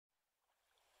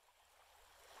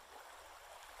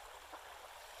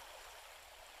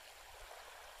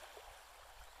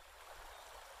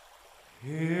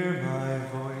Hear my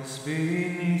voice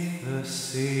beneath the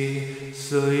sea,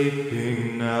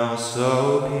 sleeping now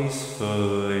so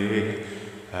peacefully.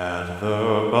 At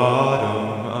the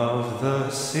bottom of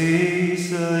the sea,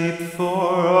 sleep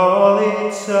for all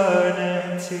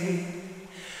eternity.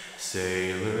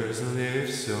 Sailors live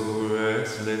so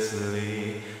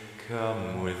restlessly,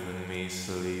 come with me,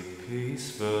 sleep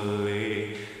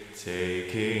peacefully.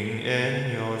 Taking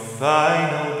in your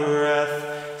final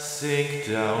breath, sink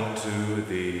down to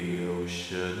the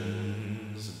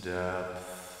ocean's depth.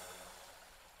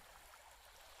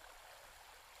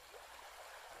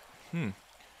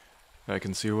 I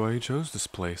can see why you chose this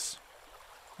place.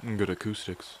 Good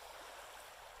acoustics.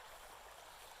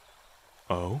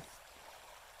 Oh?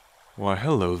 Why,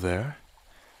 hello there.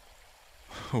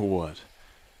 What?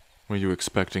 Were you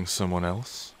expecting someone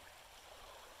else?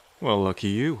 Well, lucky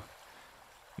you.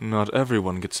 Not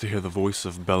everyone gets to hear the voice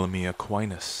of Bellamy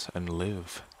Aquinas and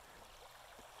live.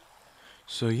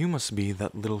 So you must be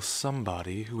that little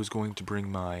somebody who is going to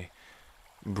bring my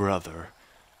brother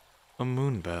a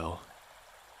moonbell.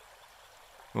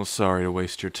 Well, sorry to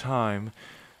waste your time,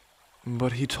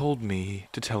 but he told me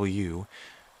to tell you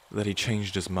that he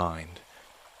changed his mind.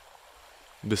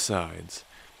 Besides,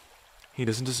 he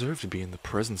doesn't deserve to be in the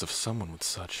presence of someone with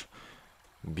such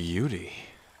beauty.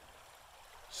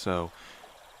 So,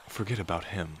 forget about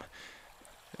him.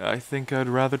 I think I'd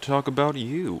rather talk about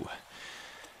you,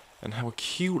 and how a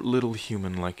cute little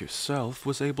human like yourself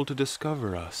was able to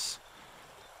discover us.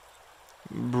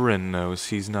 Bryn knows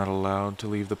he's not allowed to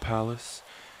leave the palace,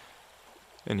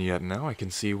 and yet now I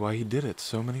can see why he did it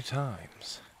so many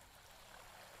times.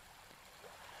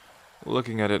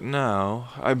 Looking at it now,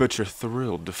 I bet you're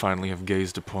thrilled to finally have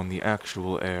gazed upon the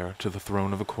actual heir to the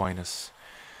throne of Aquinas.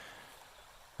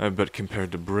 I bet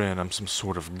compared to Bryn, I'm some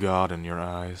sort of god in your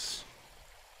eyes.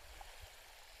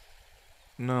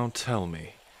 Now tell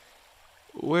me,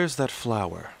 where's that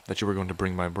flower that you were going to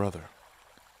bring my brother?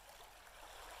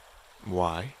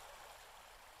 Why?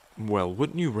 Well,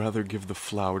 wouldn't you rather give the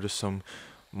flower to some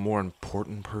more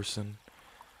important person?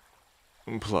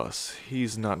 Plus,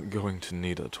 he's not going to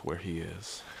need it where he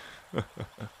is.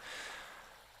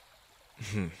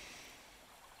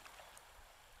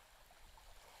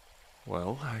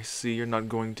 Well, I see you're not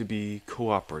going to be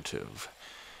cooperative.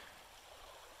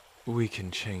 We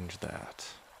can change that.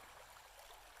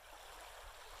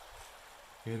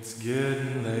 It's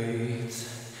getting late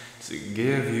to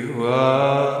give you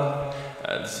up.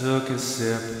 I took a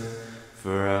sip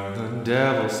from the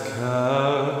devil's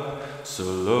cup. So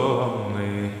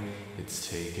lonely, it's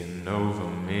taken over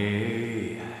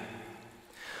me.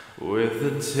 With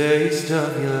the taste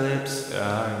of your lips,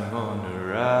 I'm on a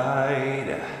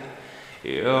ride.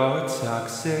 You're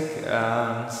toxic,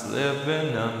 I'm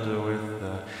slipping under with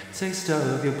the taste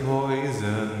of your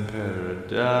poison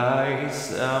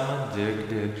paradise. I'm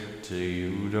addicted to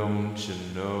you, don't you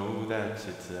know that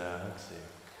you're toxic?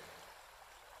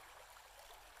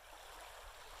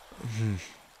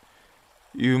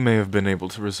 You may have been able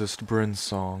to resist Bryn's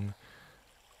song,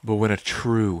 but when a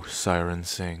true siren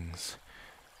sings,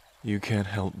 you can't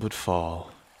help but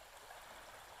fall.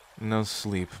 Now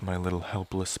sleep, my little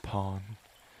helpless pawn,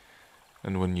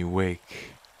 and when you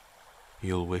wake,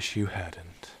 you'll wish you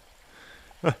hadn't.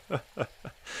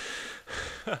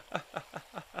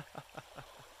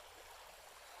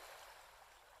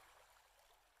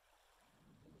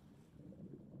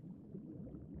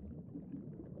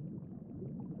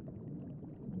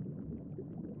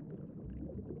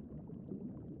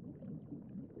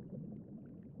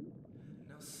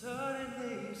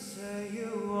 Suddenly you say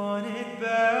you want it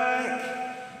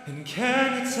back. And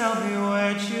can you tell me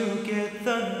where'd you get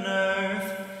the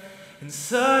nerve? And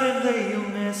suddenly you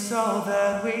miss all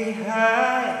that we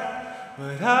had.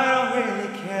 But I don't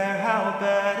really care how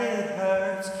bad it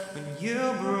hurts when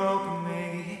you broke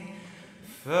me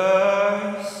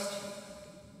first.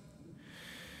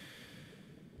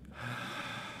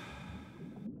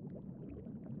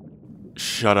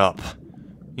 Shut up.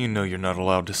 You know you're not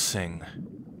allowed to sing.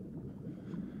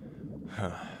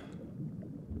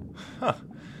 Huh.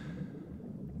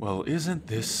 Well, isn't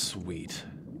this sweet?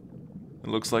 It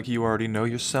looks like you already know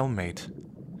your cellmate.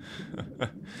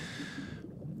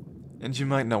 And you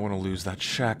might not want to lose that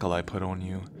shackle I put on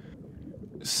you,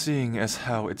 seeing as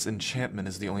how its enchantment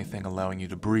is the only thing allowing you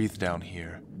to breathe down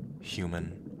here,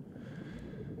 human.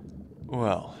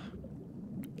 Well,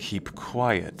 keep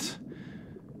quiet,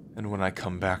 and when I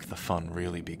come back the fun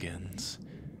really begins.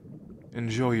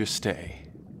 Enjoy your stay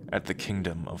at the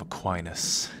Kingdom of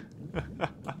Aquinas.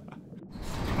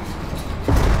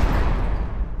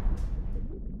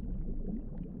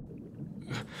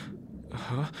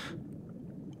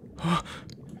 Huh?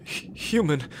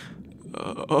 Human.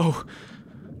 Oh,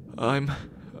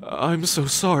 I'm so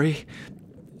sorry.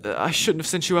 I shouldn't have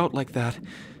sent you out like that.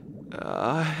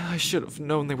 I should have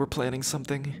known they were planning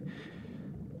something.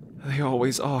 They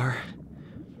always are.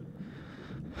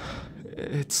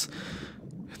 It's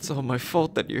all my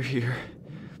fault that you're here.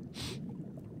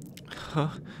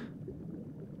 Huh?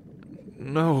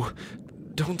 No,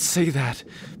 don't say that.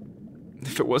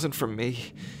 If it wasn't for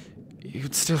me,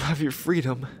 you'd still have your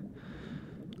freedom.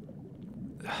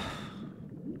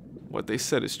 What they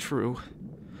said is true.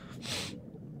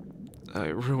 I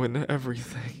ruined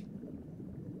everything.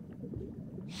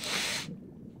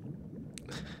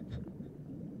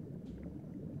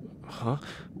 Huh?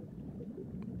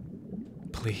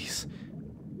 Please.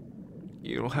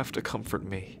 You don't have to comfort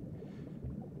me.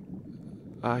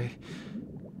 I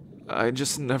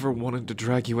just never wanted to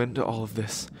drag you into all of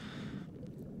this.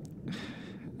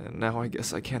 And now I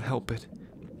guess I can't help it.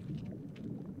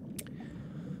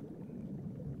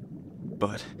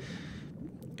 But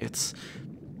it's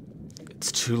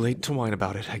too late to whine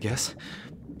about it, I guess.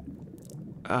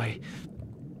 I'm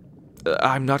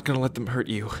not gonna let them hurt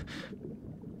you.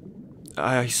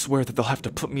 I swear that they'll have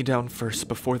to put me down first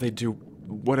before they do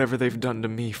whatever they've done to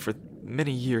me for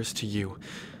many years to you.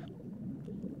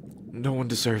 No one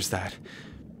deserves that.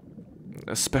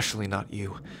 Especially not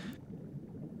you.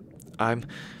 I'm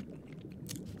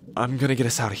gonna get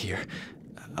us out of here.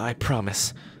 I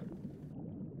promise.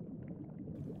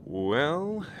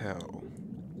 Well, hell.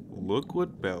 Look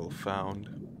what Belle found.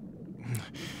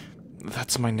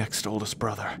 That's my next oldest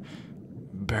brother,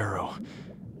 Barrow.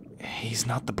 He's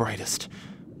not the brightest,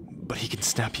 but he can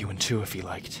snap you in two if he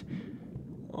liked.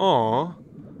 Aw,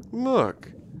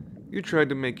 look. You tried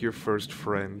to make your first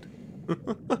friend.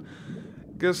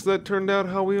 Guess that turned out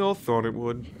how we all thought it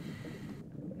would.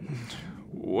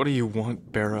 What do you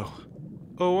want, Barrow?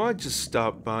 Oh, I just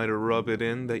stopped by to rub it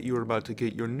in that you were about to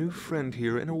get your new friend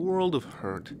here in a world of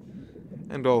hurt.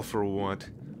 And all for what?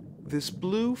 This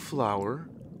blue flower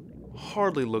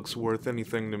hardly looks worth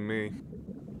anything to me.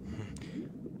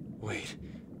 Wait,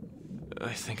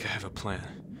 I think I have a plan.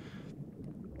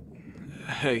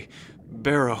 Hey,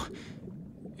 Barrow,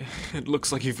 it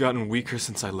looks like you've gotten weaker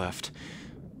since I left.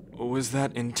 Was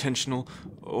that intentional,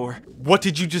 or... What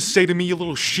did you just say to me, you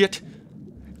little shit?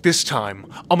 This time,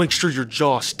 I'll make sure your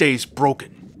jaw stays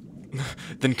broken.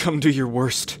 Then come do your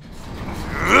worst.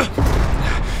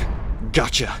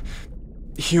 Gotcha.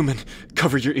 Human,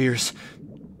 cover your ears.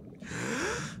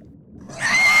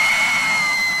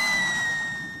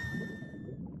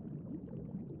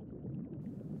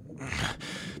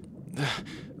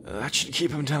 That should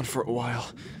keep him down for a while.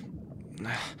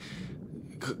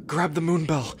 Grab the moon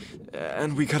bell,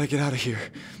 and we gotta get out of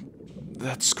here.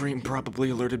 That scream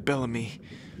probably alerted Bellamy.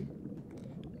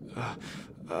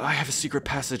 I have a secret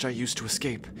passage I used to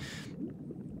escape.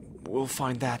 We'll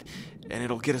find that, and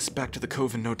it'll get us back to the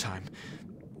cove in no time.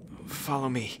 Follow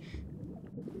me.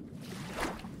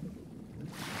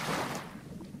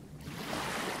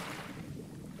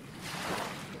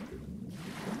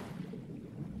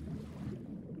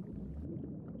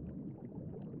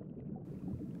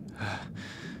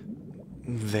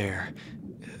 There.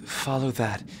 Follow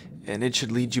that, and it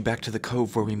should lead you back to the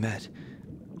cove where we met.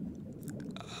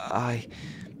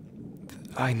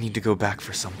 I need to go back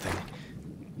for something.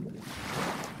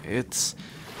 It's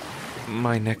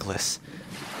my necklace.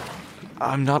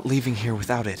 I'm not leaving here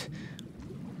without it.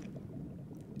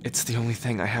 It's the only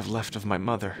thing I have left of my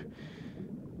mother.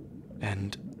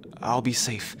 And I'll be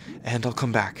safe, and I'll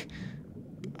come back.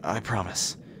 I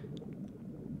promise.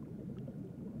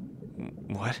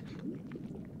 What?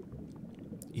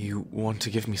 You want to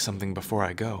give me something before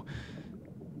I go?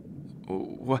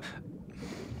 What?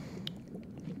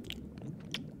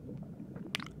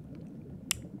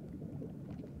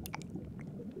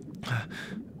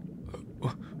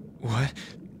 What?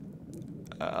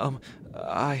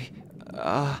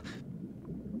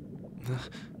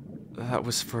 That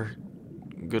was for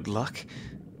good luck?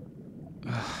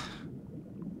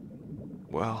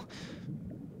 Well,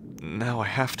 now I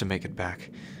have to make it back,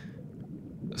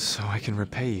 so I can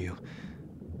repay you.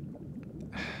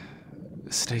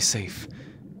 Stay safe,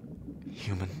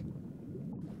 human.